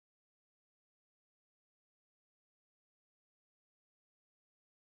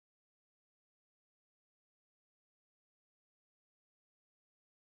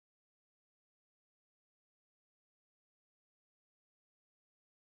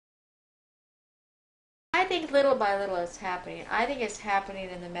think little by little it's happening. I think it's happening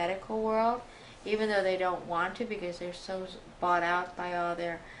in the medical world, even though they don't want to because they're so bought out by all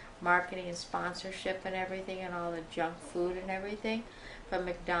their marketing and sponsorship and everything and all the junk food and everything from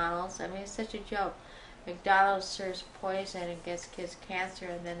McDonald's. I mean, it's such a joke. McDonald's serves poison and gets kids cancer,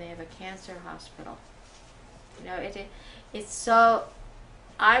 and then they have a cancer hospital. You know, it's so...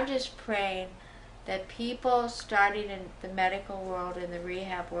 I'm just praying that people starting in the medical world, in the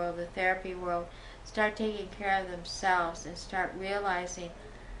rehab world, the therapy world, start taking care of themselves and start realizing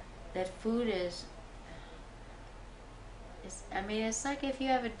that food is I mean, it's like if you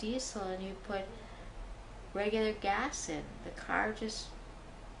have a diesel and you put regular gas in, the car just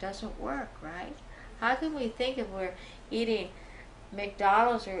doesn't work, right? How can we think if we're eating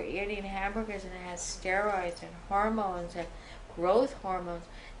McDonald's or eating hamburgers and it has steroids and hormones and growth hormones,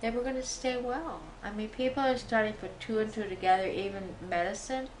 that we're going to stay well? I mean, people are starting to put two and two together, even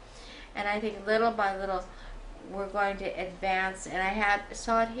medicine, and I think little by little we're going to advance. And I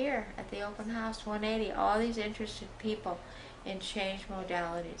saw it here at the open house 180, all these interested people in change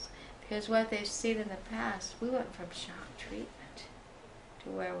modalities, because what they've seen in the past, we went from shock treatment to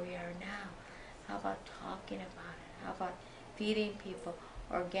where we are now. How about talking about it? How about feeding people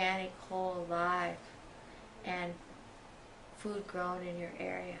organic, whole, live, and food grown in your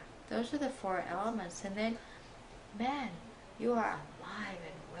area? Those are the four elements. And then, man, you are alive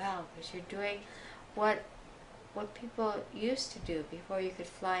and well because you're doing what people used to do before you could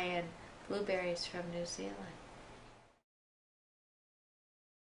fly in blueberries from New Zealand.